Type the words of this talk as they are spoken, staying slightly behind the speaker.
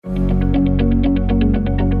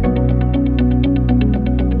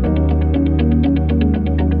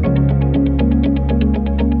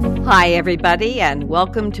Hi, everybody, and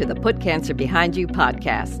welcome to the Put Cancer Behind You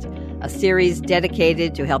podcast, a series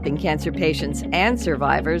dedicated to helping cancer patients and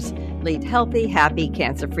survivors lead healthy, happy,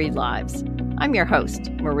 cancer-free lives. I'm your host,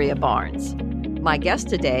 Maria Barnes. My guest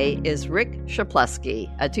today is Rick Czaplewski,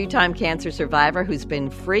 a two-time cancer survivor who's been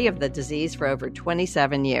free of the disease for over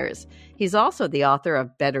 27 years. He's also the author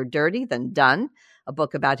of Better Dirty Than Done, a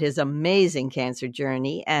book about his amazing cancer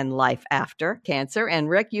journey and life after cancer. And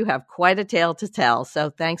Rick, you have quite a tale to tell,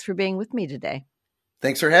 so thanks for being with me today.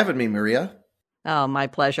 Thanks for having me, Maria. Oh, my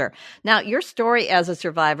pleasure. Now, your story as a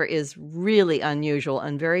survivor is really unusual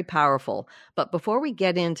and very powerful. But before we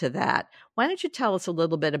get into that, why don't you tell us a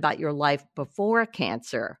little bit about your life before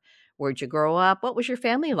cancer? Where'd you grow up? What was your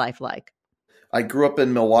family life like? I grew up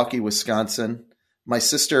in Milwaukee, Wisconsin. My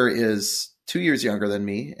sister is 2 years younger than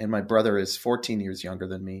me, and my brother is 14 years younger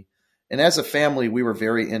than me. And as a family, we were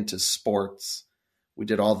very into sports. We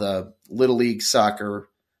did all the little league soccer,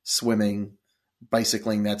 swimming,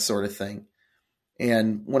 bicycling, that sort of thing.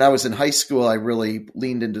 And when I was in high school, I really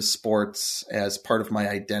leaned into sports as part of my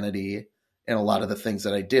identity and a lot of the things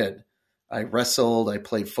that I did. I wrestled, I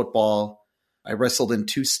played football, I wrestled in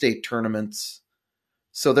 2 state tournaments.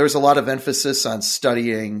 So there's a lot of emphasis on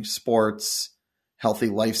studying, sports, healthy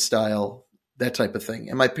lifestyle, that type of thing.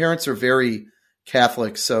 And my parents are very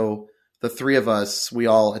Catholic, so the 3 of us, we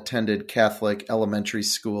all attended Catholic elementary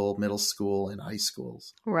school, middle school, and high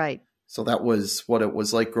schools. Right. So that was what it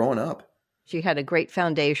was like growing up. You had a great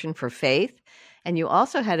foundation for faith, and you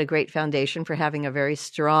also had a great foundation for having a very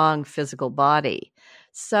strong physical body.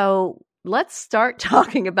 So let's start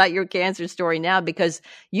talking about your cancer story now, because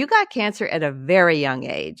you got cancer at a very young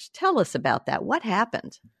age. Tell us about that. What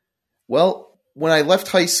happened? Well, when I left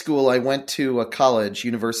high school, I went to a college,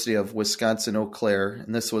 University of Wisconsin-Eau Claire,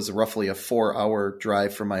 and this was roughly a 4-hour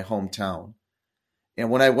drive from my hometown. And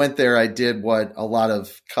when I went there, I did what a lot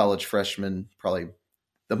of college freshmen, probably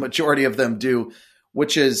the majority of them do,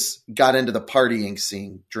 which is got into the partying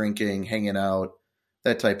scene, drinking, hanging out,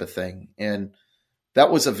 that type of thing. And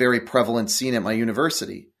that was a very prevalent scene at my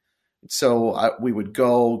university. So we would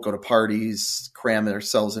go to parties, cram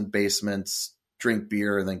ourselves in basements, drink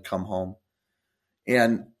beer, and then come home.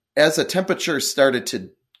 And as the temperature started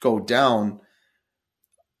to go down,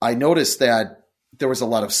 I noticed that there was a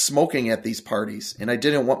lot of smoking at these parties, and I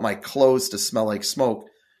didn't want my clothes to smell like smoke.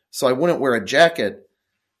 So I wouldn't wear a jacket.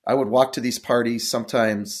 I would walk to these parties,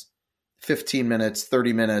 sometimes 15 minutes,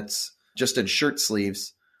 30 minutes, just in shirt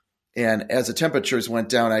sleeves. And as the temperatures went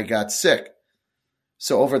down, I got sick.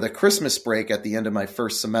 So over the Christmas break at the end of my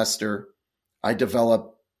first semester, I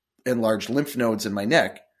developed enlarged lymph nodes in my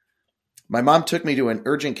neck. My mom took me to an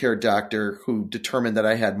urgent care doctor who determined that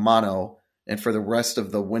I had mono. And for the rest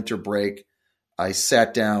of the winter break, I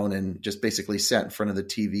sat down and just basically sat in front of the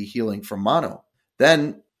TV healing from mono.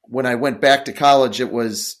 Then when I went back to college, it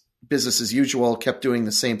was business as usual, kept doing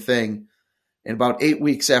the same thing. And about 8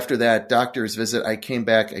 weeks after that doctor's visit, I came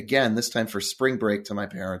back again, this time for spring break, to my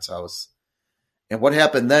parents' house. And what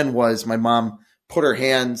happened then was my mom put her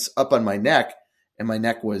hands up on my neck, and my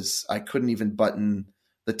neck was, I couldn't even button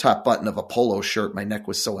the top button of a polo shirt. My neck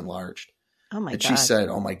was so enlarged. Oh my God. And she said,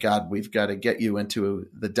 "Oh my God, we've got to get you into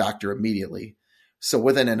the doctor immediately." So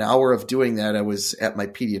within an hour of doing that, I was at my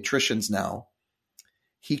pediatrician's now.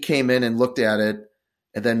 He came in and looked at it,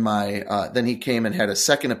 and then he came and had a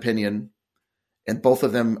second opinion, and both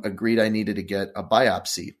of them agreed I needed to get a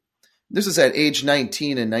biopsy. This is at age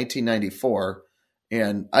 19 in 1994,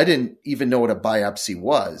 and I didn't even know what a biopsy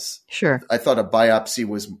was. Sure. I thought a biopsy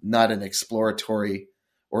was not an exploratory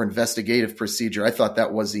or investigative procedure. I thought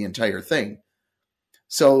that was the entire thing.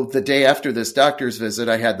 So the day after this doctor's visit,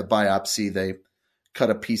 I had the biopsy. They cut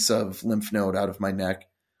a piece of lymph node out of my neck.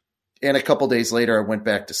 And a couple days later, I went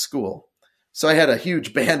back to school. So I had a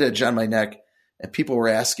huge bandage on my neck, and people were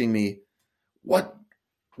asking me, what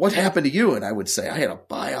happened to you? And I would say, I had a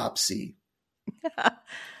biopsy.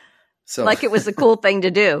 So like it was a cool thing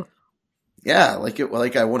to do. Yeah,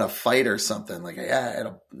 like I won a fight or something. Like,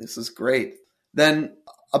 yeah, this is great. Then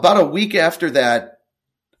about a week after that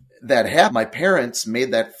happened, my parents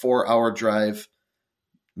made that 4-hour drive,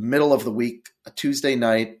 middle of the week, a Tuesday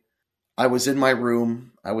night. I was in my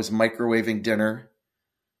room. I was microwaving dinner,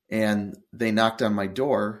 and they knocked on my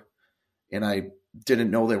door, and I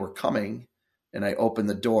didn't know they were coming. And I opened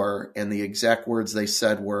the door, and the exact words they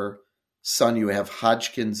said were, "Son, you have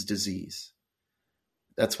Hodgkin's disease."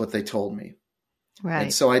 That's what they told me. Right.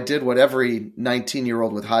 And so I did what every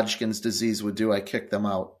 19-year-old with Hodgkin's disease would do. I kicked them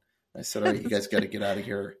out. I said, "All right, you guys got to get out of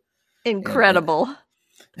here." Incredible.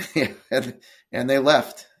 And they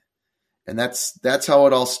left. And that's how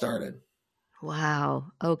it all started.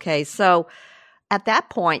 Wow. Okay. So at that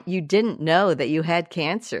point, you didn't know that you had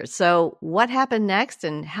cancer. So what happened next,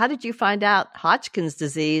 and how did you find out Hodgkin's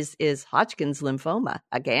disease is Hodgkin's lymphoma,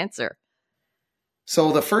 a cancer?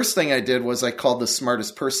 So the first thing I did was I called the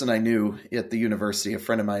smartest person I knew at the university, a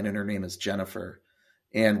friend of mine, and her name is Jennifer.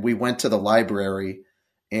 And we went to the library,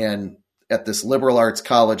 and at this liberal arts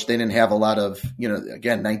college, they didn't have a lot of,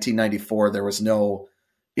 again, 1994, there was no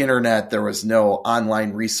internet, there was no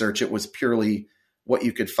online research. It was purely what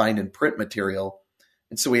you could find in print material.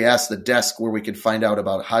 And so we asked the desk where we could find out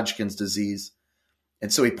about Hodgkin's disease.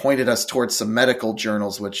 And so he pointed us towards some medical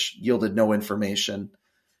journals, which yielded no information.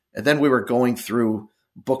 And then we were going through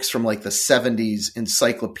books from like the 70s,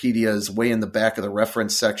 encyclopedias way in the back of the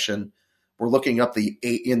reference section. We're looking up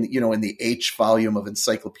in the H volume of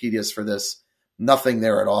encyclopedias for this. Nothing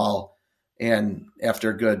there at all. And after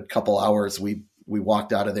a good couple hours, we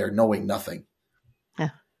walked out of there knowing nothing. Yeah.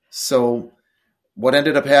 So what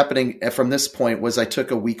ended up happening from this point was I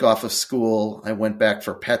took a week off of school. I went back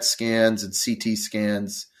for PET scans and CT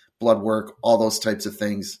scans, blood work, all those types of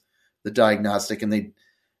things, the diagnostic. And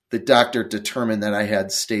the doctor determined that I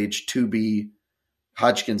had stage 2B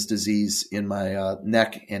Hodgkin's disease in my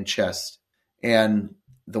neck and chest. And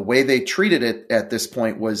the way they treated it at this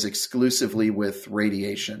point was exclusively with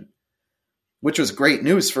radiation, which was great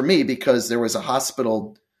news for me because there was a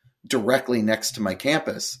hospital directly next to my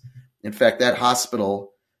campus. In fact, that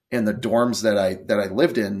hospital and the dorms that I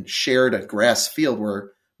lived in shared a grass field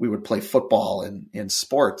where we would play football and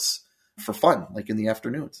sports for fun, like in the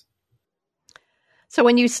afternoons. So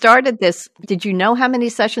when you started this, did you know how many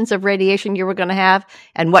sessions of radiation you were going to have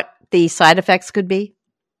and what the side effects could be?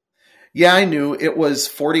 Yeah, I knew. It was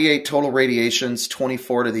 48 total radiations,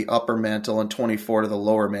 24 to the upper mantle and 24 to the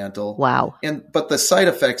lower mantle. Wow. But the side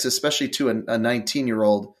effects, especially to a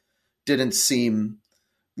 19-year-old, didn't seem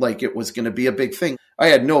like it was going to be a big thing. I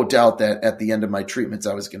had no doubt that at the end of my treatments,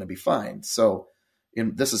 I was going to be fine. So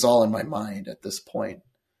this is all in my mind at this point.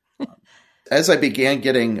 As I began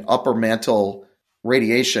getting upper mantle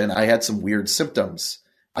radiation, I had some weird symptoms.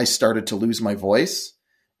 I started to lose my voice,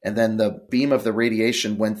 and then the beam of the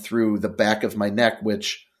radiation went through the back of my neck,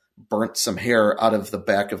 which burnt some hair out of the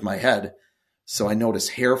back of my head. So I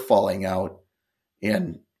noticed hair falling out,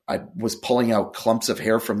 and I was pulling out clumps of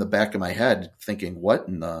hair from the back of my head thinking, what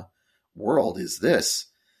in the world is this?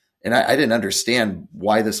 And I didn't understand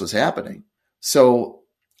why this was happening. So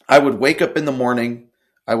I would wake up in the morning.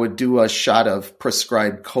 I would do a shot of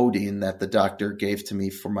prescribed codeine that the doctor gave to me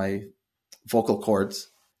for my vocal cords.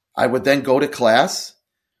 I would then go to class.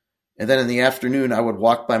 And then in the afternoon, I would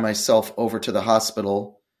walk by myself over to the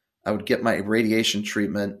hospital. I would get my radiation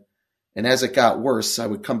treatment. And as it got worse, I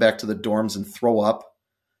would come back to the dorms and throw up.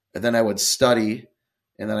 And then I would study,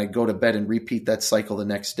 and then I'd go to bed and repeat that cycle the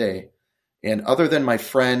next day. And other than my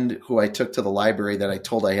friend who I took to the library that I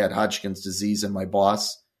told I had Hodgkin's disease and my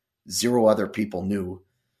boss, 0 other people knew.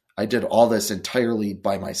 I did all this entirely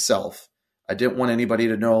by myself. I didn't want anybody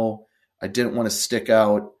to know. I didn't want to stick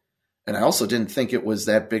out. And I also didn't think it was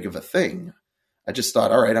that big of a thing. I just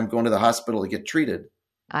thought, all right, I'm going to the hospital to get treated.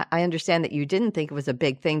 I understand that you didn't think it was a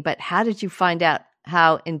big thing, but how did you find out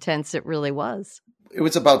how intense it really was? It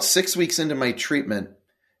was about 6 weeks into my treatment,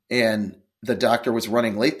 and the doctor was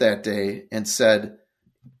running late that day and said,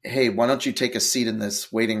 hey, why don't you take a seat in this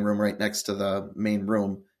waiting room right next to the main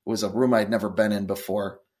room? It was a room I'd never been in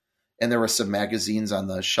before, and there were some magazines on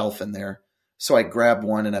the shelf in there. So I grabbed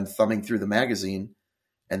one, and I'm thumbing through the magazine,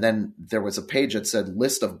 and then there was a page that said,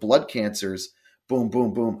 list of blood cancers, boom,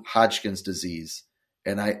 boom, boom, Hodgkin's disease.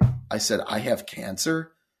 And I said, I have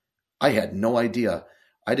cancer? I had no idea.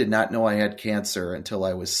 I did not know I had cancer until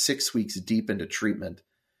I was 6 weeks deep into treatment.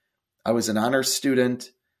 I was an honors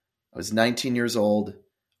student. I was 19 years old.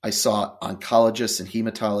 I saw oncologists and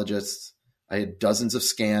hematologists. I had dozens of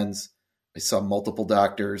scans. I saw multiple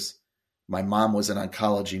doctors. My mom was an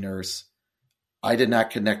oncology nurse. I did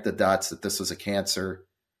not connect the dots that this was a cancer.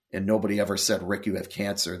 And nobody ever said, Rick, you have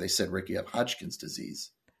cancer. They said, Rick, you have Hodgkin's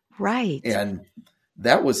disease. Right. And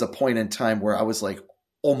that was a point in time where I was like,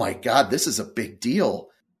 oh my God, this is a big deal.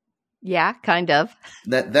 Yeah, kind of.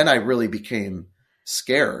 Then I really became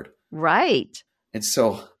scared. Right. And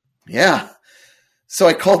so, yeah. So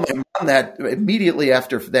I called my mom that immediately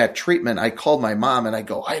after that treatment. I called my mom and I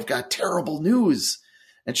go, I've got terrible news.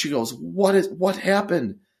 And she goes, what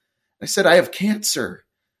happened? I said, I have cancer.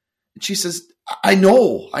 And she says, I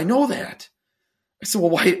know that. I said, well,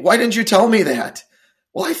 why didn't you tell me that?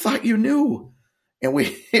 Well, I thought you knew. And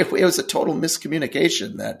it was a total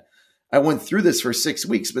miscommunication that I went through this for 6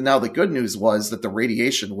 weeks. But now the good news was that the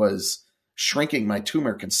radiation was shrinking my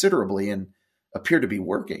tumor considerably and appeared to be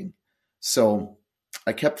working. So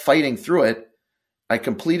I kept fighting through it. I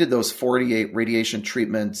completed those 48 radiation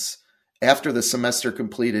treatments after the semester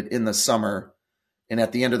completed in the summer. And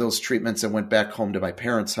at the end of those treatments, I went back home to my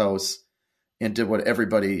parents' house and did what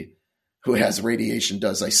everybody who has radiation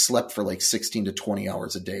does. I slept for like 16 to 20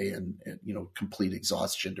 hours a day and complete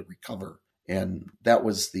exhaustion to recover. And that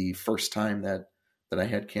was the first time that I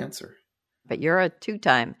had cancer. But you're a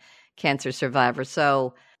 2-time cancer survivor.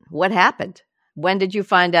 So what happened? When did you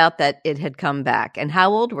find out that it had come back? And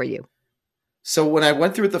how old were you? So when I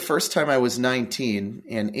went through it the first time, I was 19.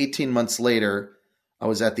 And 18 months later, I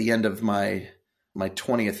was at the end of my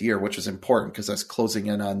 20th year, which was important because I was closing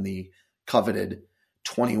in on the coveted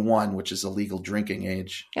 21, which is a legal drinking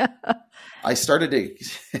age. I started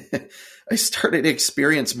to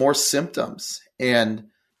experience more symptoms. And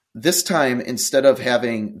this time, instead of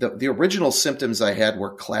having the original symptoms I had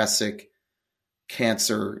were classic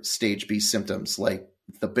cancer stage B symptoms. Like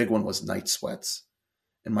the big one was night sweats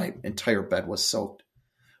and my entire bed was soaked.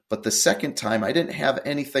 But the second time, I didn't have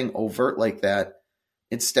anything overt like that.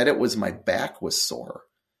 Instead, it was my back was sore.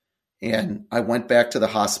 And I went back to the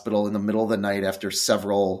hospital in the middle of the night after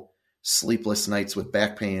several sleepless nights with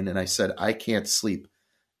back pain. And I said, I can't sleep.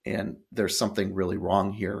 And there's something really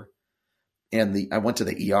wrong here. And I went to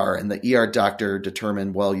the ER, and the ER doctor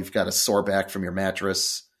determined, well, you've got a sore back from your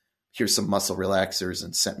mattress. Here's some muscle relaxers,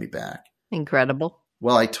 and sent me back. Incredible.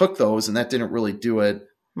 Well, I took those, and that didn't really do it.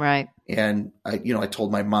 Right. And I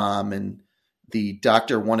told my mom, and the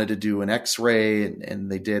doctor wanted to do an X-ray,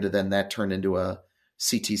 and they did. And then that turned into a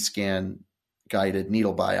CT scan guided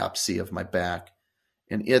needle biopsy of my back.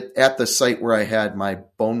 And at the site where I had my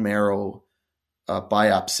bone marrow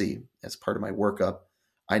biopsy as part of my workup,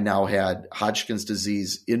 I now had Hodgkin's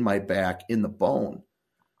disease in my back, in the bone,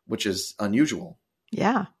 which is unusual.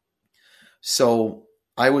 Yeah. So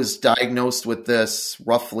I was diagnosed with this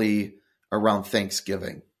roughly around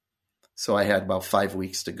Thanksgiving. So I had about 5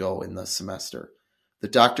 weeks to go in the semester. The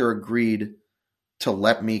doctor agreed to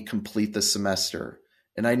let me complete the semester.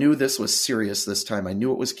 And I knew this was serious this time. I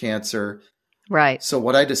knew it was cancer. Right. So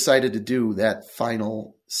what I decided to do that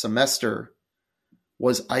final semester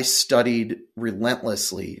was I studied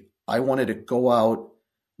relentlessly. I wanted to go out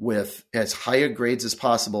with as high a grades as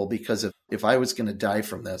possible because if I was going to die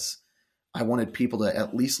from this, I wanted people to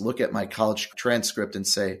at least look at my college transcript and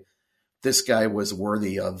say, this guy was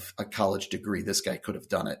worthy of a college degree. This guy could have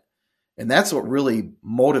done it. And that's what really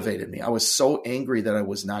motivated me. I was so angry that I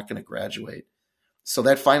was not going to graduate. So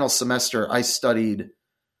that final semester, I studied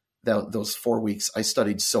those 4 weeks. I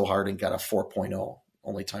studied so hard and got a 4.0.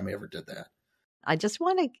 Only time I ever did that. I just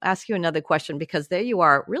want to ask you another question because there you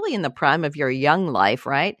are really in the prime of your young life,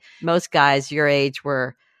 right? Most guys your age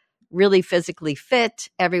were really physically fit.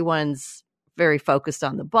 Everyone's very focused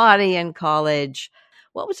on the body in college.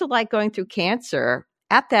 What was it like going through cancer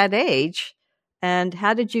at that age? And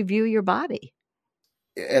how did you view your body?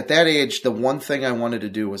 At that age, the one thing I wanted to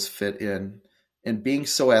do was fit in. And being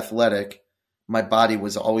so athletic, my body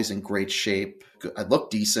was always in great shape. I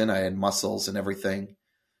looked decent. I had muscles and everything.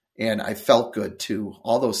 And I felt good too.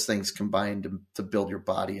 All those things combined to build your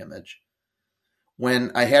body image.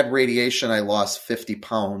 When I had radiation, I lost 50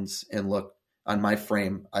 pounds and looked on my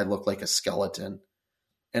frame, I looked like a skeleton.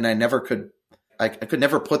 And I could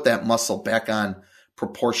never put that muscle back on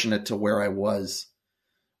proportionate to where I was.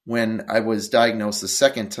 When I was diagnosed the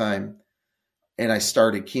second time and I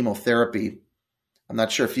started chemotherapy, I'm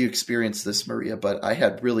not sure if you experienced this, Maria, but I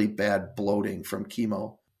had really bad bloating from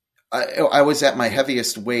chemo. I was at my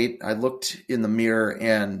heaviest weight. I looked in the mirror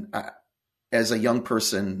and as a young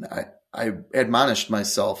person, I admonished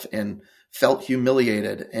myself and felt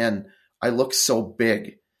humiliated. And I looked so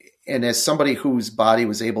big. And as somebody whose body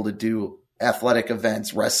was able to do athletic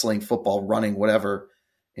events, wrestling, football, running, whatever,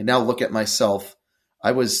 and now look at myself,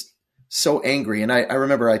 I was so angry. And I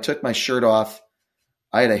remember I took my shirt off.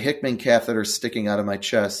 I had a Hickman catheter sticking out of my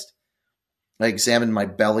chest. I examined my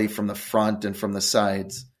belly from the front and from the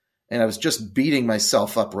sides. And I was just beating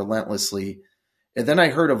myself up relentlessly. And then I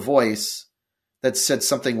heard a voice that said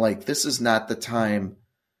something like, this is not the time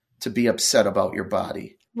to be upset about your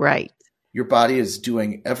body. Right. Your body is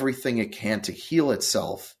doing everything it can to heal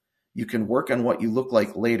itself. You can work on what you look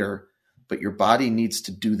like later, but your body needs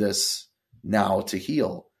to do this now to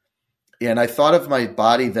heal. And I thought of my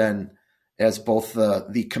body then as both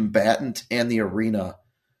the combatant and the arena.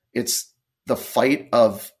 It's the fight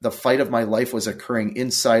of my life was occurring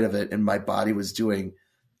inside of it, and my body was doing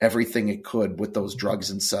everything it could with those drugs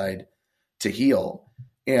inside to heal.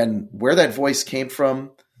 And where that voice came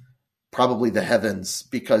from, probably the heavens,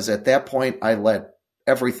 because at that point I let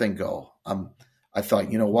everything go. I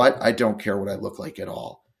thought, you know what? I don't care what I look like at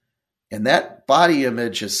all. And that body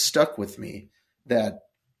image has stuck with me. that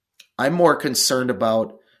I'm more concerned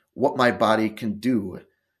about what my body can do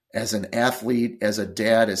as an athlete, as a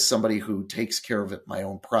dad, as somebody who takes care of it, my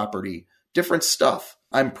own property, different stuff.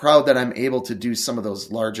 I'm proud that I'm able to do some of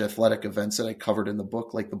those large athletic events that I covered in the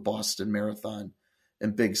book, like the Boston Marathon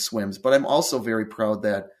and big swims. But I'm also very proud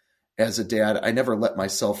that as a dad, I never let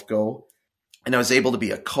myself go. And I was able to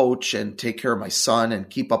be a coach and take care of my son and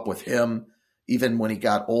keep up with him, even when he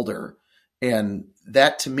got older. And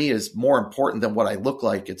that to me is more important than what I look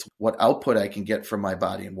like. It's what output I can get from my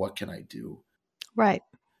body and what can I do. Right.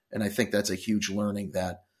 And I think that's a huge learning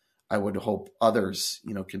that I would hope others,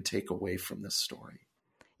 can take away from this story.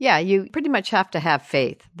 Yeah, you pretty much have to have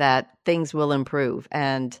faith that things will improve,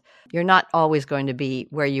 and you're not always going to be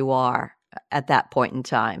where you are at that point in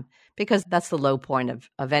time, because that's the low point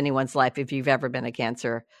of anyone's life. If you've ever been a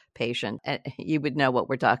cancer patient, you would know what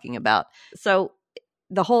we're talking about. So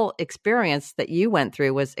the whole experience that you went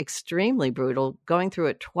through was extremely brutal, going through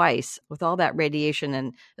it twice with all that radiation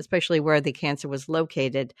and especially where the cancer was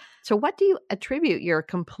located. So what do you attribute your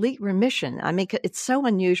complete remission? I mean, it's so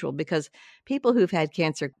unusual because people who've had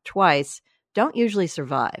cancer twice don't usually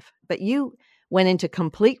survive, but you went into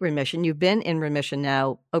complete remission. You've been in remission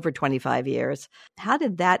now over 25 years. How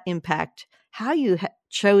did that impact how you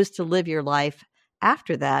chose to live your life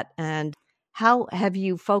after that? And how have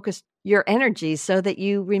you focused your energy so that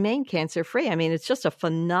you remain cancer-free? I mean, it's just a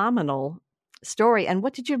phenomenal story. And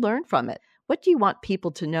what did you learn from it? What do you want people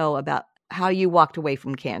to know about how you walked away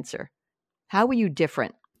from cancer? How were you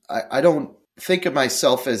different? I don't think of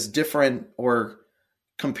myself as different or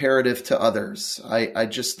comparative to others. I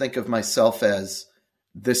just think of myself as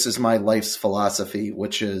this is my life's philosophy,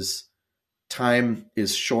 which is time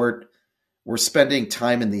is short. We're spending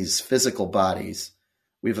time in these physical bodies.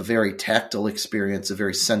 We have a very tactile experience, a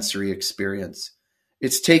very sensory experience.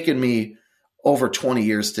 It's taken me over 20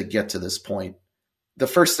 years to get to this point. The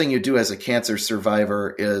first thing you do as a cancer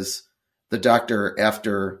survivor is the doctor,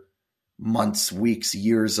 after months, weeks,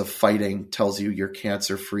 years of fighting, tells you you're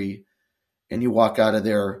cancer-free. And you walk out of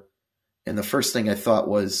there, and the first thing I thought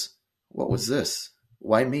was, what was this?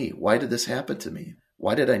 Why me? Why did this happen to me?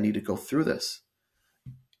 Why did I need to go through this?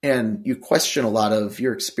 And you question a lot of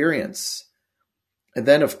your experience. And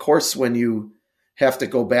then, of course, when you have to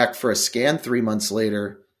go back for a scan 3 months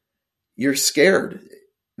later, you're scared.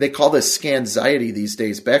 They call this scanxiety these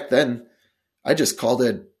days. Back then, I just called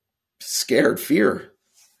it scared, fear.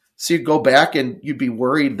 So you'd go back and you'd be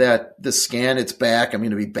worried that the scan, it's back. I'm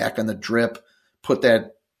going to be back on the drip, put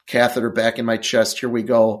that catheter back in my chest. Here we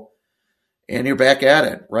go. And you're back at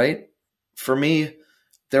it, right? For me,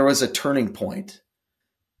 there was a turning point.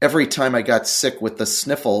 Every time I got sick with the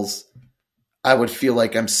sniffles, I would feel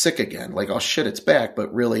like I'm sick again, like, oh shit, it's back.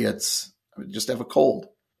 But really I just have a cold.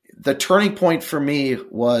 The turning point for me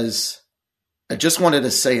was I just wanted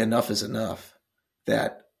to say enough is enough,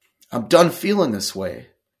 that I'm done feeling this way.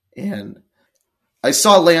 And I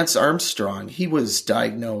saw Lance Armstrong. He was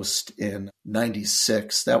diagnosed in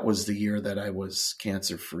 96. That was the year that I was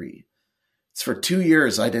cancer free. It's for 2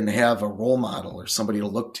 years I didn't have a role model or somebody to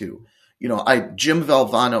look to. Jim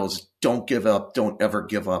Valvano's Don't Give Up, Don't Ever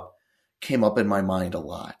Give Up came up in my mind a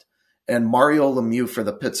lot. And Mario Lemieux for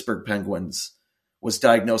the Pittsburgh Penguins was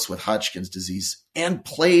diagnosed with Hodgkin's disease and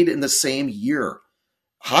played in the same year.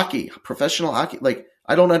 Hockey, professional hockey. Like,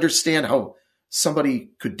 I don't understand how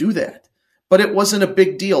somebody could do that. But it wasn't a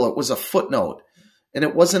big deal. It was a footnote. And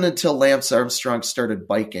it wasn't until Lance Armstrong started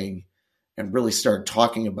biking and really started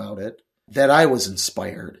talking about it that I was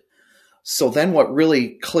inspired. So then what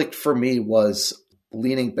really clicked for me was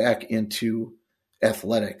leaning back into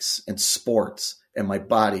athletics and sports and my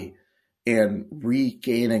body and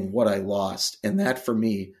regaining what I lost. And that for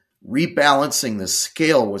me, rebalancing the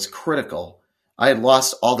scale was critical. I had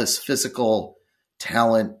lost all this physical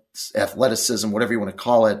talent, athleticism, whatever you want to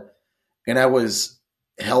call it. And I was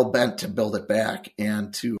hell-bent to build it back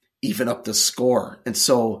and to even up the score. And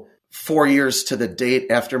so 4 years to the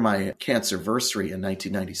date after my cancerversary in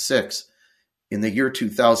 1996, in the year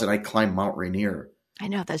 2000, I climbed Mount Rainier. I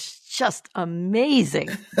know, that's just amazing.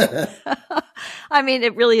 I mean,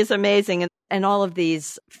 it really is amazing. And all of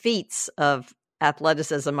these feats of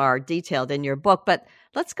athleticism are detailed in your book. But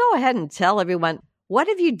let's go ahead and tell everyone, what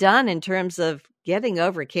have you done in terms of getting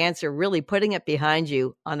over cancer, really putting it behind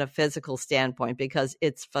you on a physical standpoint, because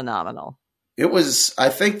it's phenomenal? It was, I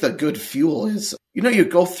think the good fuel is, you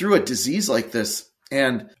go through a disease like this,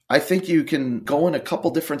 and I think you can go in a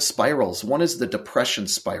couple different spirals. One is the depression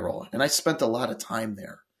spiral, and I spent a lot of time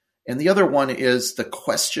there. And the other one is the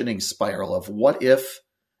questioning spiral of what if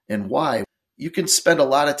and why. You can spend a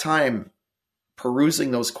lot of time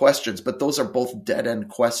perusing those questions, but those are both dead-end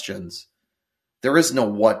questions. There is no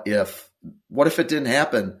what if. What if it didn't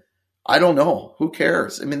happen? I don't know. Who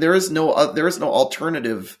cares? I mean, there is no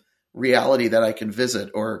alternative reality that I can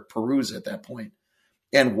visit or peruse at that point.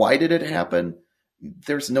 And why did it happen?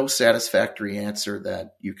 There's no satisfactory answer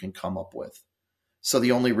that you can come up with. So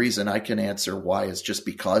the only reason I can answer why is just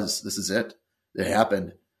because this is it. It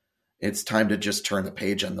happened. It's time to just turn the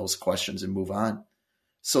page on those questions and move on.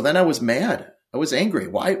 So then I was mad. I was angry.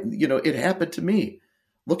 Why? It happened to me.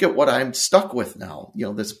 Look at what I'm stuck with now.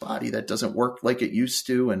 This body that doesn't work like it used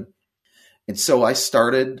to. And so I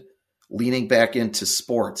started leaning back into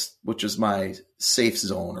sports, which is my safe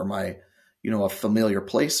zone or my, a familiar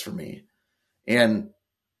place for me. And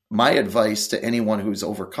my advice to anyone who's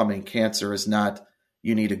overcoming cancer is not,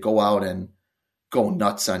 you need to go out and go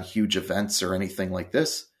nuts on huge events or anything like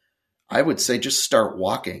this. I would say just start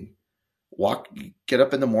walking. Get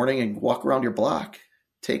up in the morning and walk around your block.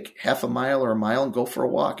 Take half a mile or a mile and go for a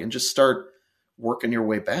walk and just start working your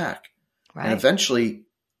way back. Right. And eventually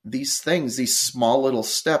these small little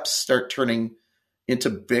steps start turning into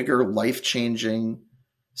bigger life-changing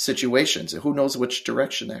situations. Who knows which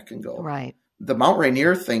direction that can go. Right. The Mount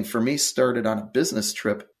Rainier thing for me started on a business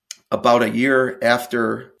trip about a year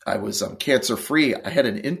after I was cancer-free. I had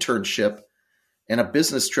an internship and a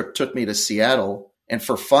business trip took me to Seattle. And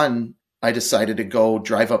for fun, I decided to go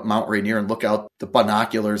drive up Mount Rainier and look out the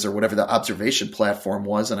binoculars or whatever the observation platform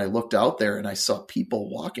was. And I looked out there and I saw people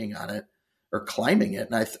walking on it or climbing it.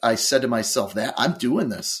 And I said to myself, that I'm doing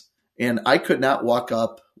this. And I could not walk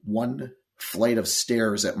up one flight of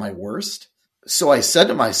stairs at my worst. So I said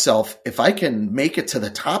to myself, if I can make it to the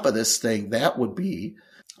top of this thing, that would be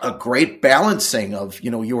a great balancing of,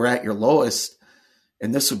 you were at your lowest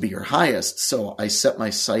and this would be your highest. So I set my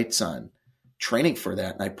sights on training for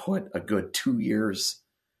that. And I put a good 2 years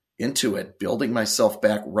into it, building myself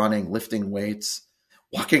back, running, lifting weights,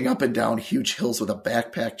 walking up and down huge hills with a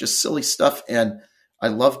backpack, just silly stuff. And I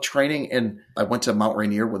loved training. And I went to Mount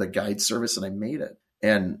Rainier with a guide service and I made it.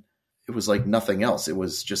 And it was like nothing else. It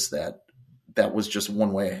was just that was just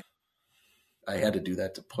one way. I had to do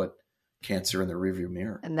that to put cancer in the rearview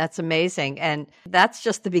mirror. And that's amazing. And that's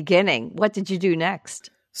just the beginning. What did you do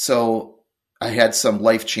next? So I had some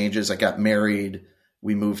life changes. I got married.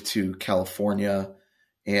 We moved to California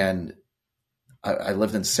and I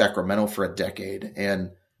lived in Sacramento for a decade.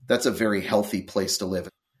 And that's a very healthy place to live.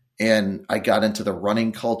 And I got into the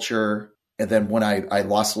running culture. And then when I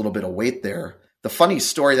lost a little bit of weight there, the funny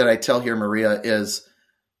story that I tell here, Maria, is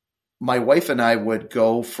my wife and I would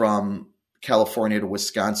go from California to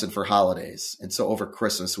Wisconsin for holidays. And so over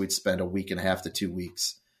Christmas, we'd spend a week and a half to 2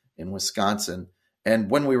 weeks in Wisconsin. And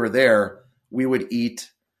when we were there, we would eat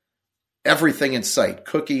everything in sight,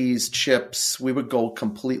 cookies, chips. We would go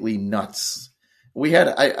completely nuts. We had,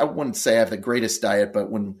 I wouldn't say I have the greatest diet, but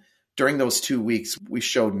during those 2 weeks, we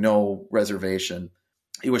showed no reservation.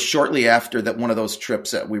 It was shortly after that one of those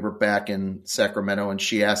trips that we were back in Sacramento and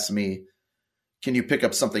she asked me, can you pick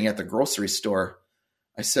up something at the grocery store?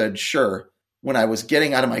 I said, sure. When I was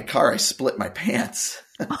getting out of my car, I split my pants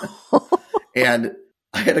and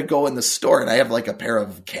I had to go in the store and I have like a pair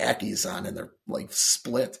of khakis on and they're like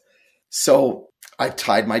split. So I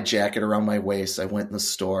tied my jacket around my waist. I went in the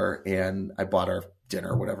store and I bought our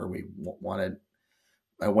dinner, whatever we wanted.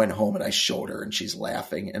 I went home and I showed her and she's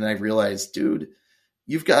laughing. And I realized, dude,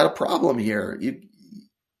 you've got a problem here.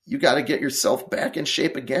 You got to get yourself back in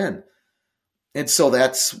shape again. And so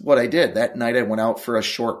that's what I did. That night I went out for a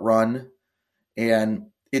short run. And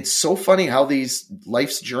it's so funny how these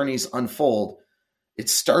life's journeys unfold. It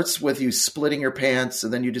starts with you splitting your pants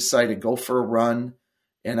and then you decide to go for a run.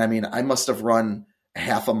 And I mean, I must have run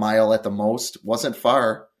half a mile at the most, wasn't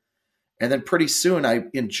far. And then pretty soon I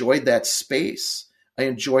enjoyed that space. I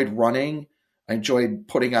enjoyed running. I enjoyed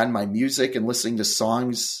putting on my music and listening to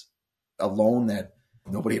songs alone that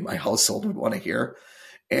nobody in my household would want to hear.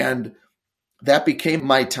 And that became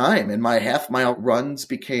my time. And my half-mile runs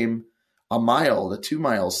became a mile, the 2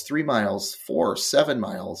 miles, 3 miles, 4, 7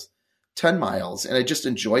 miles, 10 miles. And I just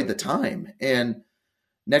enjoyed the time. And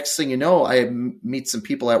next thing you know, I meet some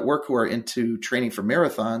people at work who are into training for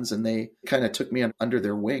marathons, and they kind of took me under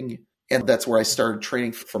their wing. And that's where I started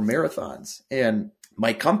training for marathons. And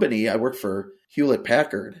my company, I work for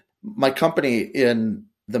Hewlett-Packard. My company in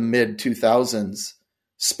the mid-2000s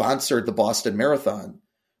sponsored the Boston Marathon.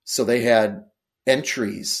 So they had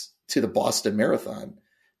entries to the Boston Marathon.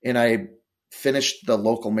 And I finished the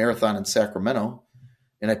local marathon in Sacramento.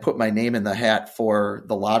 And I put my name in the hat for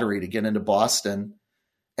the lottery to get into Boston.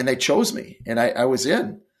 And they chose me. And I was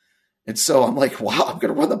in. And so I'm like, wow, I'm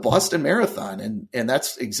going to run the Boston Marathon. And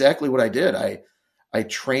that's exactly what I did. I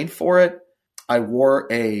trained for it. I wore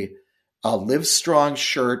a a Live Strong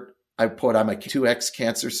shirt. I put I'm a 2X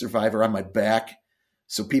cancer survivor on my back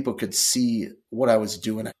so people could see what I was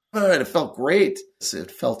doing. And it felt great.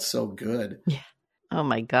 It felt so good. Yeah. Oh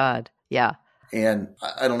my God. Yeah. And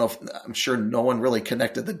I don't know if I'm sure no one really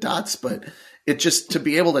connected the dots, but it just to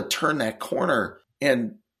be able to turn that corner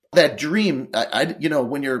and that dream,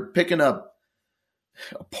 when you're picking up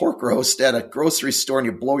a pork roast at a grocery store and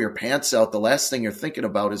you blow your pants out, the last thing you're thinking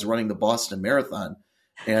about is running the Boston Marathon.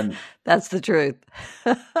 And that's the truth.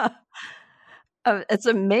 It's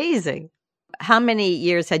amazing. How many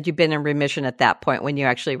years had you been in remission at that point when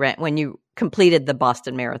you completed the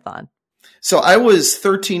Boston Marathon? So I was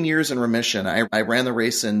 13 years in remission. I ran the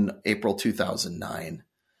race in April 2009.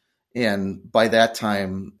 And by that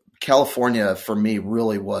time, California for me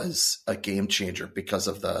really was a game changer because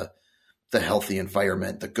of the healthy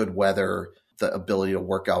environment, the good weather, the ability to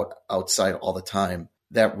work out outside all the time.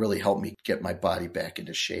 That really helped me get my body back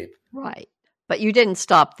into shape. Right. But you didn't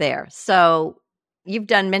stop there. So you've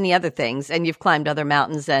done many other things and you've climbed other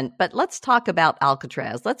mountains. But let's talk about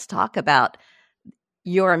Alcatraz. Let's talk about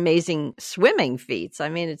your amazing swimming feats. I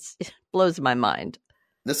mean, it blows my mind.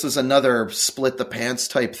 This was another split the pants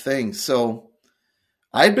type thing. So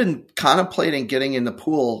I'd been contemplating getting in the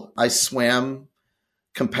pool. I swam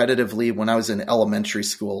competitively when I was in elementary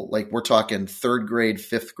school. Like we're talking third grade,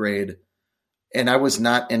 fifth grade. And I was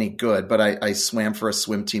not any good, but I swam for a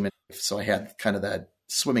swim team. So I had kind of that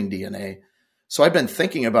swimming DNA. So I've been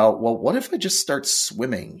thinking about, well, what if I just start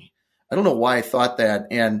swimming? I don't know why I thought that.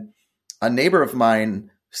 And a neighbor of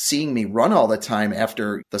mine, seeing me run all the time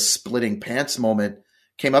after the splitting pants moment,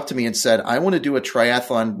 came up to me and said, I want to do a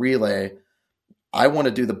triathlon relay. I want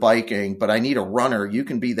to do the biking, but I need a runner. You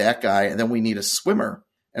can be that guy. And then we need a swimmer.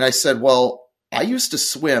 And I said, well, I used to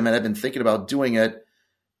swim and I've been thinking about doing it.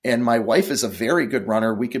 And my wife is a very good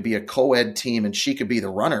runner. We could be a co-ed team and she could be the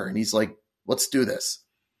runner. And he's like, let's do this.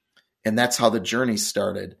 And that's how the journey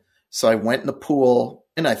started. So I went in the pool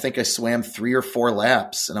and I think I swam 3 or 4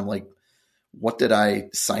 laps. And I'm like, what did I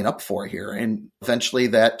sign up for here? And eventually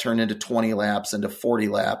that turned into 20 laps, into 40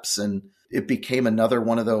 laps. And it became another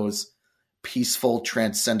one of those peaceful,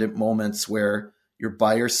 transcendent moments where you're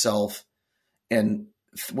by yourself. And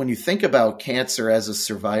when you think about cancer as a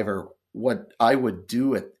survivor, what I would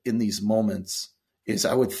do in these moments is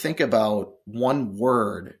I would think about one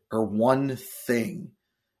word or one thing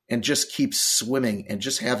and just keep swimming and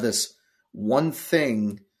just have this one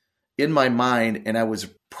thing in my mind. And I was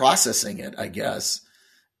processing it, I guess,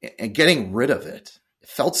 and getting rid of it. It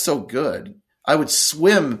felt so good. I would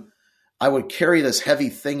swim. I would carry this heavy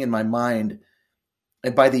thing in my mind.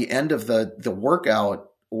 And by the end of the workout,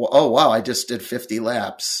 oh, wow, I just did 50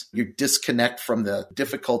 laps. You disconnect from the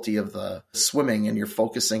difficulty of the swimming and you're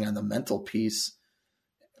focusing on the mental piece.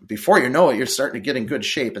 Before you know it, you're starting to get in good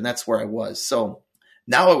shape. And that's where I was. So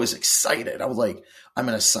now I was excited. I was like, I'm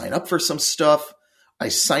going to sign up for some stuff. I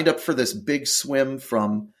signed up for this big swim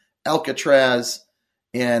from Alcatraz.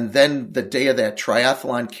 And then the day of that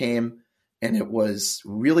triathlon came and it was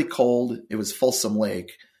really cold. It was Folsom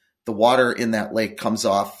Lake. The water in that lake comes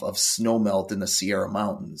off of snow melt in the Sierra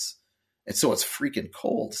Mountains. And so it's freaking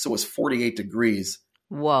cold. So it was 48 degrees.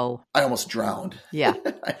 Whoa. I almost drowned. Yeah.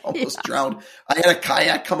 I almost drowned. I had a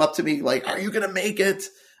kayak come up to me like, are you going to make it?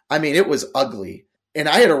 I mean, it was ugly. And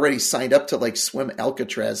I had already signed up to like swim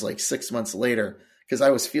Alcatraz like 6 months later because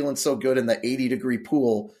I was feeling so good in the 80-degree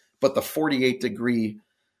pool. But the 48-degree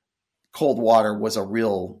cold water was a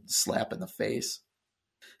real slap in the face.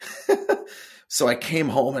 So I came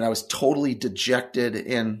home and I was totally dejected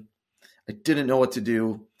and I didn't know what to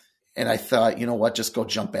do. And I thought, you know what, just go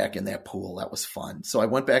jump back in that pool. That was fun. So I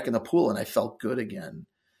went back in the pool and I felt good again.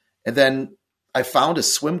 And then I found a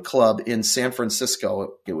swim club in San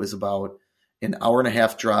Francisco. It was about an hour and a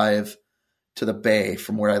half drive to the bay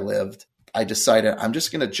from where I lived. I decided I'm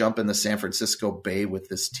just going to jump in the San Francisco Bay with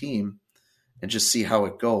this team and just see how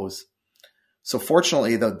it goes. So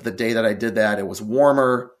fortunately, the day that I did that, it was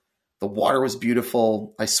warmer. The water was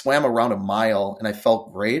beautiful. I swam around a mile and I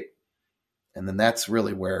felt great. And then that's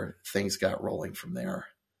really where things got rolling from there.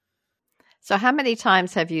 So how many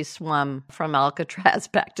times have you swum from Alcatraz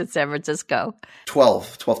back to San Francisco?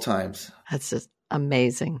 12 times. That's just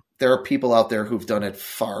amazing. There are people out there who've done it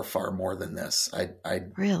far, far more than this. I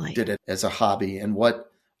really did it as a hobby. And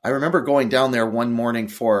what I remember going down there one morning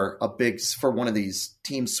for one of these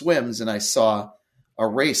team swims, and I saw a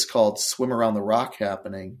race called Swim Around the Rock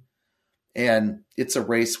happening. And it's a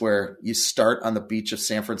race where you start on the beach of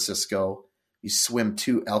San Francisco, you swim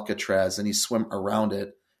to Alcatraz, and you swim around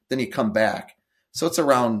it. Then you come back. So it's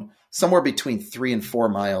around somewhere between 3 and 4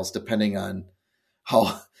 miles, depending on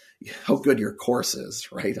how good your course is,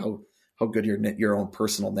 right? How how good your own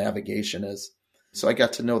personal navigation is. So I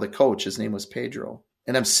got to know the coach. His name was Pedro.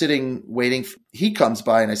 And I'm sitting waiting. He comes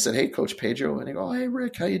by and I said, "Hey, Coach Pedro." And I go, "Hey,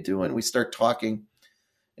 Rick, how you doing?" We start talking.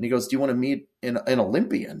 And he goes, "Do you want to meet an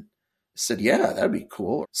Olympian?" I said, "Yeah, that'd be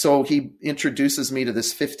cool." So he introduces me to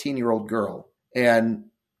this 15-year-old girl. And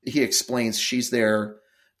he explains she's there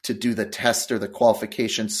to do the test or the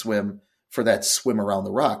qualification swim for that swim around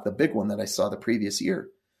the rock, the big one that I saw the previous year.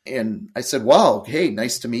 And I said, "Wow, hey,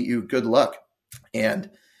 nice to meet you. Good luck." And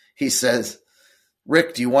he says,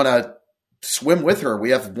 "Rick, do you want to swim with her? We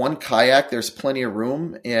have one kayak. There's plenty of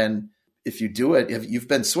room. And if you do it, if you've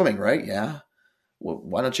been swimming, right?" "Yeah." "Well,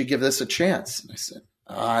 why don't you give this a chance?" And I said,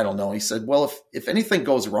 "I don't know." He said, "Well, if anything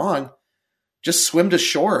goes wrong, just swim to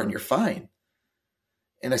shore and you're fine."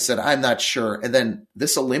 And I said, "I'm not sure." And then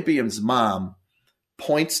this Olympian's mom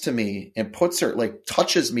points to me and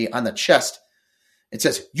touches me on the chest and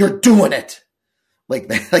says, "You're doing it." Like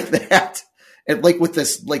that. And with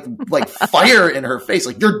this, fire in her face,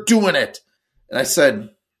 "You're doing it." And I said,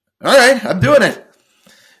 "All right, I'm doing it."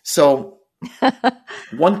 So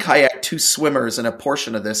one kayak, two swimmers, and a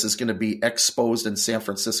portion of this is going to be exposed in San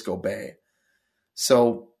Francisco Bay.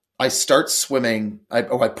 So I start swimming. I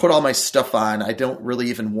put all my stuff on. I don't really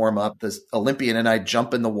even warm up. The Olympian and I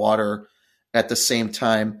jump in the water at the same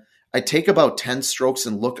time. I take about 10 strokes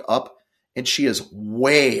and look up, and she is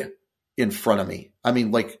way in front of me. I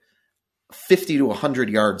mean, 50 to 100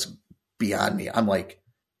 yards beyond me. I'm like,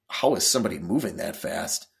 how is somebody moving that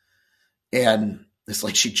fast? And it's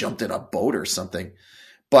like she jumped in a boat or something.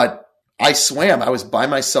 But I swam. I was by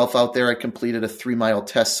myself out there. I completed a 3-mile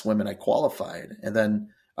test swim and I qualified. And then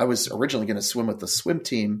I was originally going to swim with the swim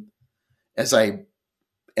team. As I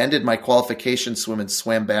ended my qualification swim and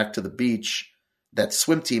swam back to the beach, that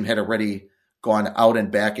swim team had already gone out and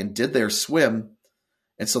back and did their swim.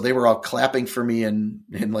 And so they were all clapping for me and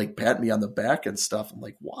patting me on the back and stuff. I'm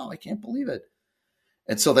like, wow, I can't believe it.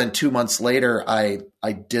 And so then 2 months later, I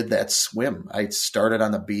did that swim. I started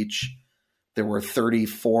on the beach. There were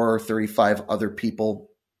 34, 35 other people.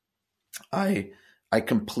 I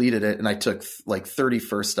completed it and I took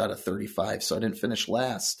 31st out of 35. So I didn't finish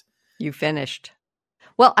last. You finished.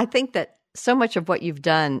 Well, I think that so much of what you've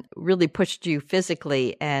done really pushed you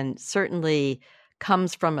physically and certainly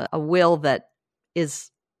comes from a will that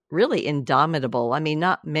is really indomitable. I mean,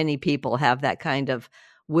 not many people have that kind of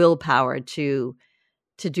willpower to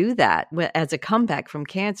do that as a comeback from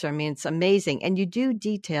cancer. I mean, it's amazing. And you do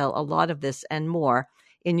detail a lot of this and more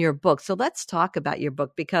in your book. So let's talk about your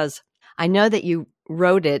book, because I know that you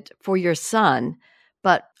wrote it for your son,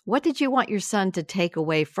 but what did you want your son to take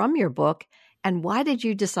away from your book, and why did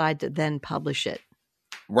you decide to then publish it?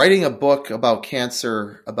 Writing a book about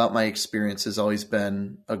cancer, about my experience, has always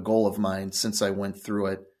been a goal of mine since I went through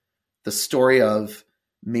it. The story of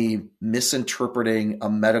me misinterpreting a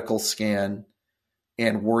medical scan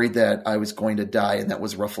and worried that I was going to die, and that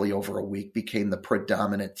was roughly over a week, became the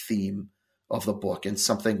predominant theme of the book, and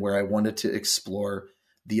something where I wanted to explore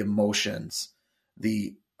the emotions,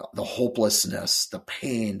 the hopelessness, the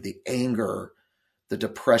pain, the anger, the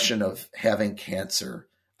depression of having cancer.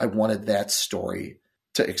 I wanted that story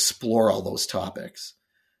to explore all those topics.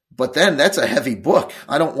 But then that's a heavy book.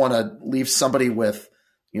 I don't want to leave somebody with,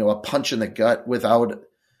 a punch in the gut without,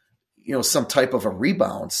 some type of a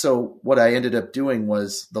rebound. So what I ended up doing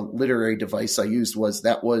was, the literary device I used was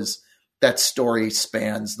that story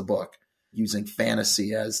spans the book, using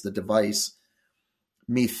fantasy as the device,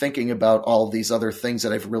 me thinking about all of these other things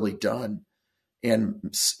that I've really done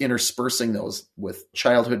and interspersing those with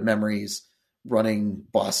childhood memories, running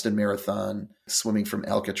Boston Marathon, swimming from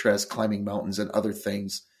Alcatraz, climbing mountains, and other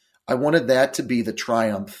things. I wanted that to be the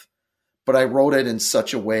triumph, but I wrote it in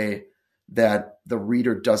such a way that the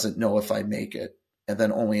reader doesn't know if I make it. And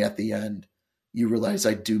then only at the end, you realize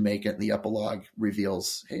I do make it, and the epilogue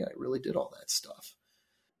reveals, hey, I really did all that stuff.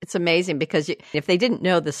 It's amazing, because if they didn't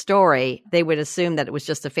know the story, they would assume that it was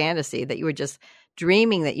just a fantasy, that you were just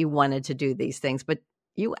dreaming that you wanted to do these things, but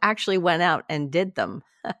you actually went out and did them,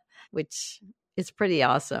 which is pretty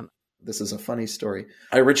awesome. This is a funny story.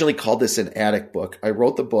 I originally called this an attic book. I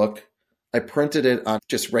wrote the book. I printed it on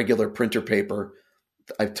just regular printer paper.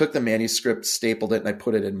 I took the manuscript, stapled it, and I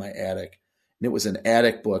put it in my attic. And it was an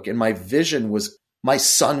attic book. And my vision was my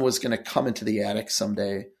son was going to come into the attic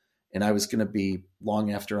someday, and I was going to be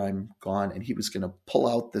long after I'm gone, and he was going to pull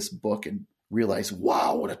out this book and realize,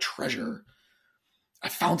 wow, what a treasure. I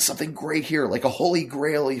found something great here, like a holy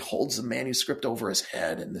grail. He holds the manuscript over his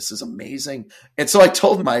head, and this is amazing. And so I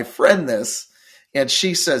told my friend this, and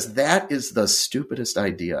she says, that is the stupidest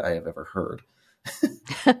idea I have ever heard.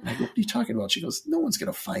 I go, what are you talking about? She goes, no one's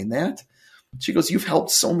going to find that. She goes, you've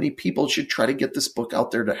helped so many people. You should try to get this book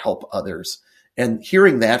out there to help others. And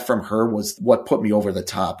hearing that from her was what put me over the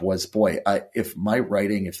top was, boy, if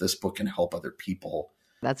this book can help other people.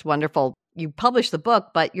 That's wonderful. You published the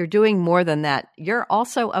book, but you're doing more than that. You're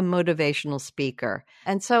also a motivational speaker.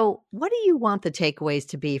 And so what do you want the takeaways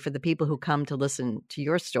to be for the people who come to listen to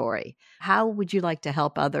your story? How would you like to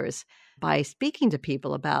help others by speaking to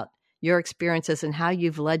people about your experiences and how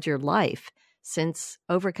you've led your life since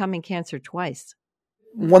overcoming cancer twice?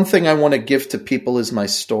 One thing I want to give to people is my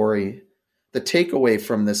story. The takeaway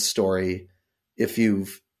from this story, if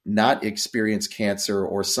you've not experienced cancer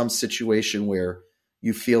or some situation where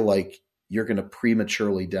you feel like you're going to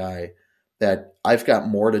prematurely die, that I've got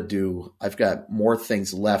more to do. I've got more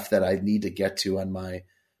things left that I need to get to on my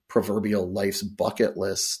proverbial life's bucket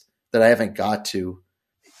list that I haven't got to.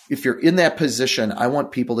 If you're in that position, I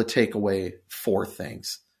want people to take away 4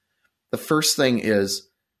 things. The first thing is,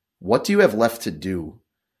 what do you have left to do?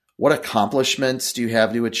 What accomplishments do you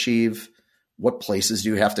have to achieve? What places do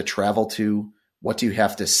you have to travel to? What do you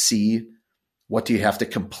have to see? What do you have to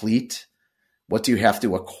complete? What do you have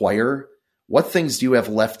to acquire? What things do you have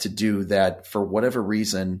left to do that for whatever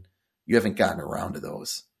reason you haven't gotten around to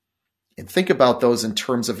those? And think about those in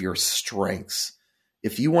terms of your strengths.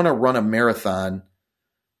 If you want to run a marathon,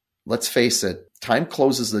 let's face it, time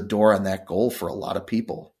closes the door on that goal for a lot of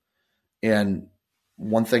people. And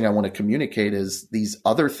one thing I want to communicate is these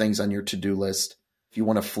other things on your to-do list. If you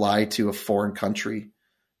want to fly to a foreign country,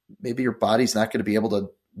 maybe your body's not going to be able to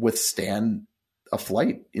withstand a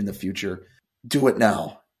flight in the future. Do it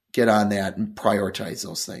now. Get on that and prioritize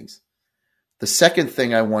those things. The second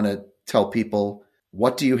thing I want to tell people,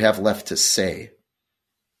 what do you have left to say?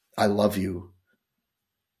 I love you.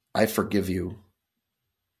 I forgive you.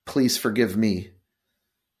 Please forgive me.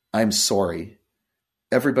 I'm sorry.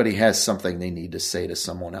 Everybody has something they need to say to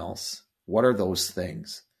someone else. What are those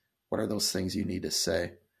things? What are those things you need to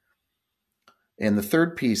say? And the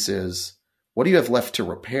third piece is, what do you have left to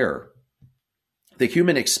repair? The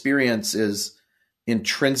human experience is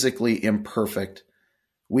intrinsically imperfect.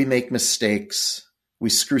 We make mistakes. We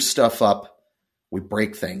screw stuff up. We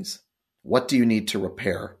break things. What do you need to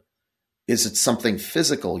repair? Is it something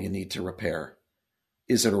physical you need to repair?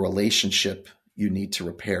 Is it a relationship you need to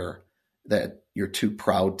repair that you're too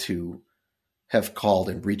proud to have called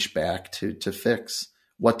and reached back to fix?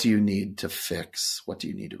 What do you need to fix? What do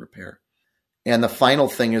you need to repair? And the final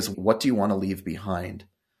thing is, what do you want to leave behind?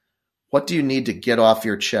 What do you need to get off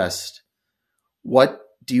your chest? What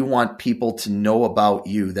do you want people to know about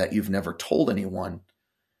you that you've never told anyone?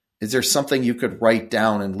 Is there something you could write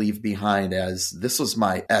down and leave behind as, this was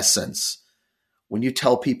my essence? When you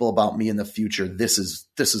tell people about me in the future, this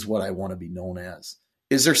is what I want to be known as.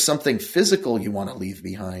 Is there something physical you want to leave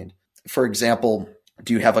behind? For example,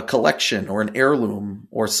 do you have a collection or an heirloom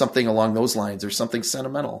or something along those lines, or something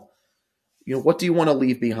sentimental? What do you want to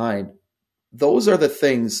leave behind? Those are the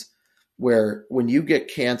things where when you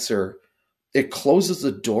get cancer, it closes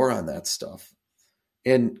the door on that stuff.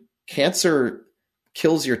 And cancer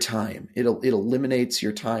kills your time. It eliminates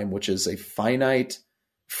your time, which is a finite,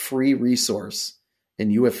 free resource,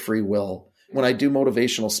 and you have free will. When I do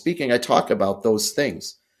motivational speaking, I talk about those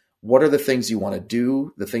things. What are the things you want to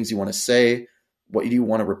do, the things you want to say, what do you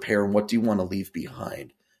want to repair, and what do you want to leave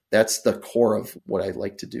behind? That's the core of what I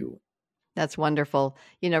like to do. That's wonderful.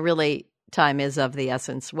 Really, time is of the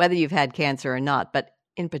essence, whether you've had cancer or not, but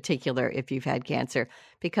in particular, if you've had cancer,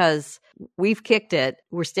 because we've kicked it.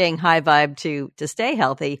 We're staying high vibe to stay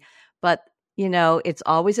healthy. But, it's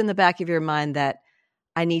always in the back of your mind that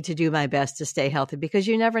I need to do my best to stay healthy, because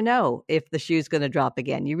you never know if the shoe's going to drop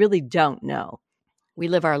again. You really don't know. We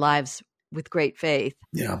live our lives with great faith.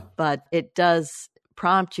 Yeah. But it does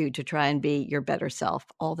prompt you to try and be your better self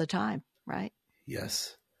all the time, right?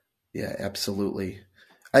 Yes. Yeah, absolutely.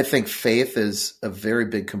 I think faith is a very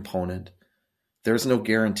big component. There's no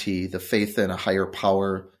guarantee. The faith in a higher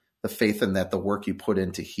power, the faith in that the work you put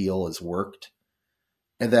in to heal has worked.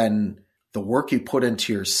 And then the work you put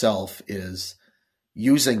into yourself is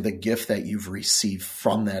using the gift that you've received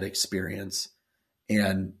from that experience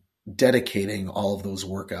and dedicating all of those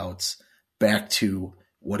workouts back to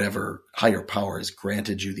whatever higher power has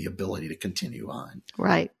granted you the ability to continue on.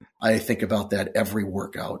 Right. I think about that every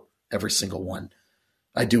workout, every single one.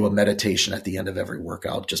 I do a meditation at the end of every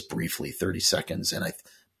workout, just briefly, 30 seconds, and I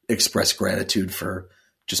express gratitude for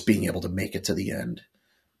just being able to make it to the end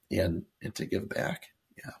and to give back.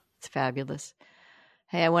 Yeah. It's fabulous.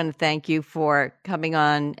 Hey, I want to thank you for coming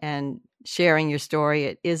on and sharing your story.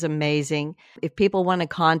 It is amazing. If people want to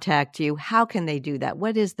contact you, how can they do that?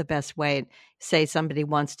 What is the best way? Say somebody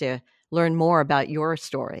wants to learn more about your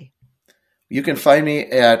story. You can find me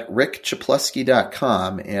at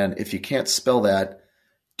rickczaplewski.com. And if you can't spell that,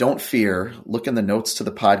 don't fear. Look in the notes to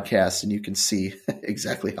the podcast and you can see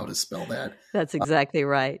exactly how to spell that. That's exactly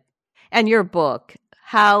right. And your book,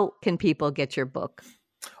 how can people get your book?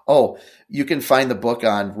 Oh, you can find the book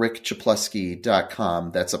on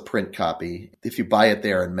rickczaplewski.com. That's a print copy. If you buy it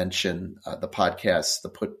there and mention the podcast, the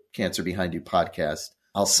Put Cancer Behind You podcast,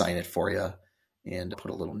 I'll sign it for you and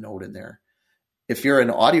put a little note in there. If you're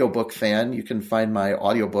an audiobook fan, you can find my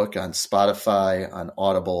audiobook on Spotify, on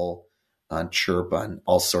Audible, on Chirp, on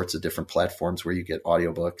all sorts of different platforms where you get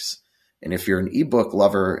audiobooks. And if you're an ebook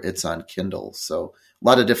lover, it's on Kindle. So a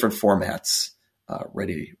lot of different formats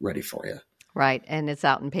ready for you. Right. And it's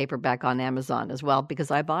out in paperback on Amazon as well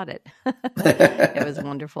because I bought it. It was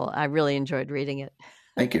wonderful. I really enjoyed reading it.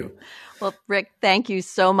 Thank you. Well, Rick, thank you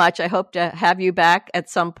so much. I hope to have you back at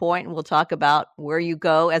some point and we'll talk about where you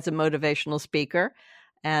go as a motivational speaker,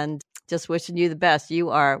 and just wishing you the best. You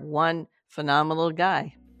are one phenomenal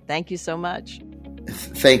guy. Thank you so much.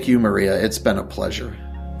 Thank you, Maria. It's been a pleasure.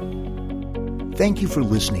 Thank you for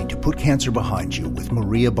listening to Put Cancer Behind You with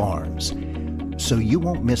Maria Barnes. So you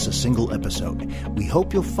won't miss a single episode, we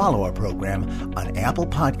hope you'll follow our program on Apple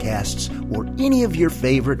Podcasts or any of your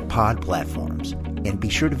favorite pod platforms. And be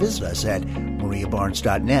sure to visit us at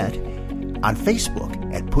mariabarnes.net, on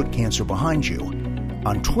Facebook at Put Cancer Behind You,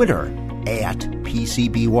 on Twitter at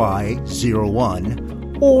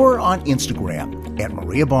PCBY01, or on Instagram at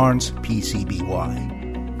Maria Barnes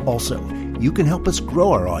PCBY. Also, you can help us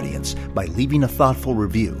grow our audience by leaving a thoughtful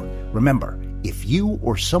review. Remember, if you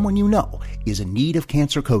or someone you know is in need of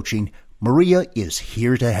cancer coaching, Maria is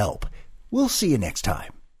here to help. We'll see you next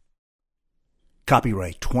time.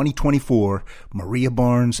 Copyright 2024, Maria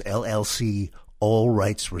Barnes, LLC, all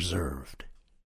rights reserved.